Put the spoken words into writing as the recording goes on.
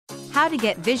How to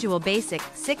get Visual Basic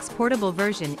 6 portable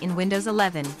version in Windows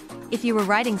 11. If you were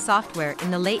writing software in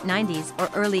the late 90s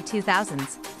or early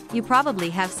 2000s, you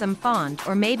probably have some fond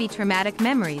or maybe traumatic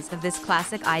memories of this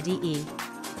classic IDE.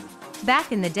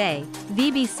 Back in the day,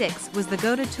 VB6 was the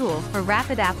go-to tool for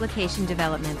rapid application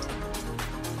development.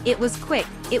 It was quick,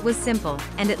 it was simple,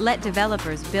 and it let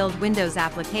developers build Windows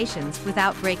applications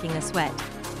without breaking a sweat.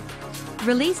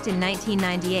 Released in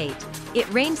 1998, it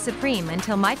reigned supreme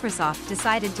until Microsoft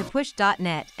decided to push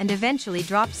 .NET and eventually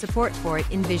dropped support for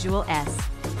it in Visual S.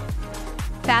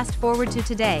 Fast forward to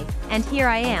today, and here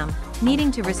I am, needing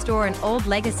to restore an old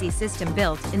legacy system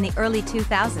built in the early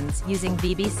 2000s using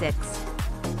VB6.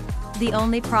 The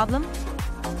only problem?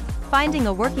 Finding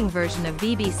a working version of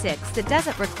VB6 that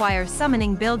doesn't require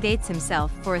summoning Bill Gates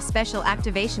himself for a special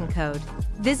activation code.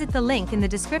 Visit the link in the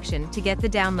description to get the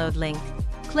download link.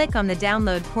 Click on the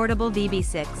Download Portable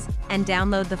VB6 and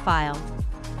download the file.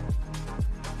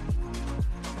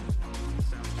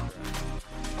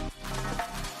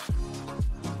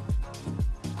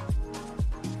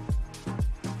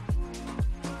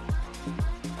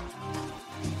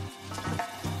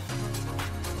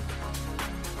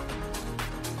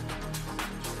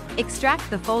 Extract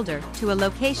the folder to a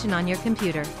location on your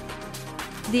computer.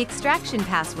 The extraction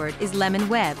password is Lemon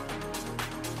Web.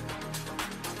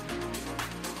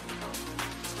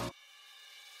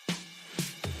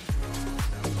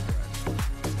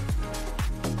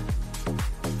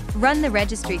 Run the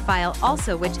registry file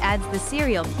also, which adds the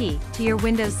serial key to your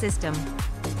Windows system.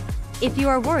 If you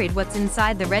are worried what's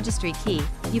inside the registry key,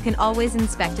 you can always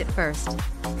inspect it first.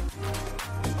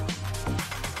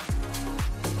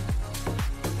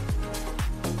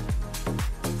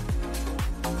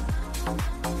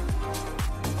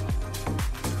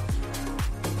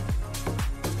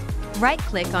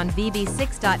 Right-click on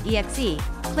vb6.exe,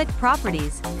 click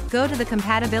Properties, go to the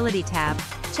Compatibility tab,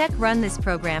 check Run this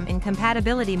program in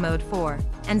Compatibility Mode 4,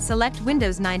 and select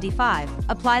Windows 95,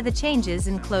 apply the changes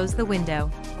and close the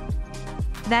window.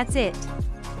 That's it.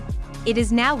 It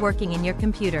is now working in your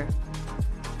computer.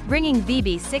 Bringing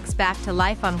VB6 back to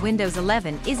life on Windows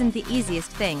 11 isn't the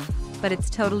easiest thing, but it's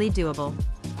totally doable.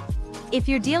 If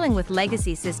you're dealing with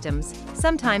legacy systems,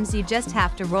 sometimes you just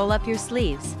have to roll up your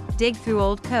sleeves, dig through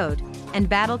old code, and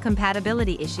battle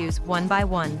compatibility issues one by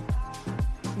one.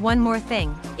 One more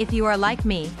thing, if you are like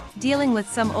me, dealing with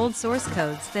some old source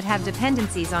codes that have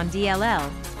dependencies on DLL,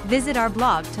 visit our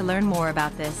blog to learn more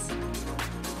about this.